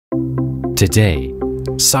Today,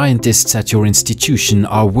 scientists at your institution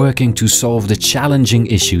are working to solve the challenging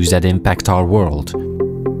issues that impact our world.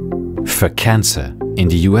 For cancer, in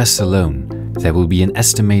the US alone, there will be an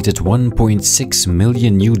estimated 1.6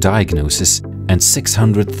 million new diagnoses and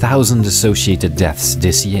 600,000 associated deaths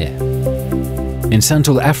this year. In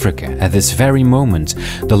Central Africa, at this very moment,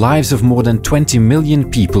 the lives of more than 20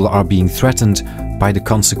 million people are being threatened by the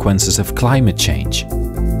consequences of climate change.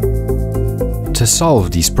 To solve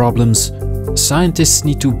these problems, scientists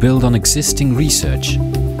need to build on existing research.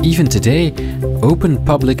 Even today, open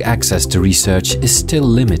public access to research is still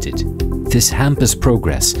limited. This hampers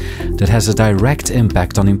progress that has a direct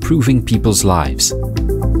impact on improving people's lives.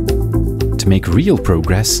 To make real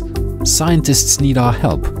progress, scientists need our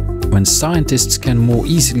help. When scientists can more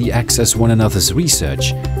easily access one another's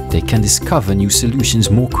research, they can discover new solutions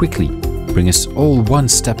more quickly, bring us all one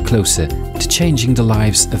step closer to changing the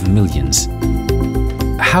lives of millions.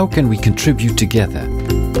 How can we contribute together?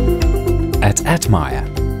 At Atmire,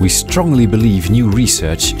 we strongly believe new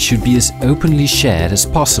research should be as openly shared as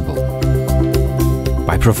possible.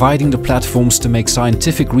 By providing the platforms to make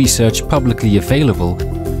scientific research publicly available,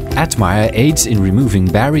 Atmire aids in removing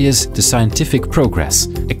barriers to scientific progress,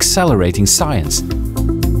 accelerating science.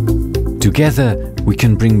 Together, we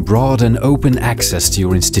can bring broad and open access to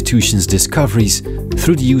your institution's discoveries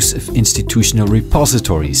through the use of institutional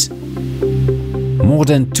repositories. More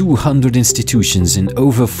than 200 institutions in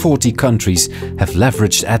over 40 countries have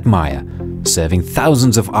leveraged Atmire, serving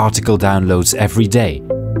thousands of article downloads every day.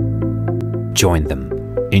 Join them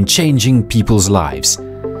in changing people's lives.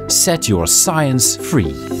 Set your science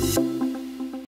free.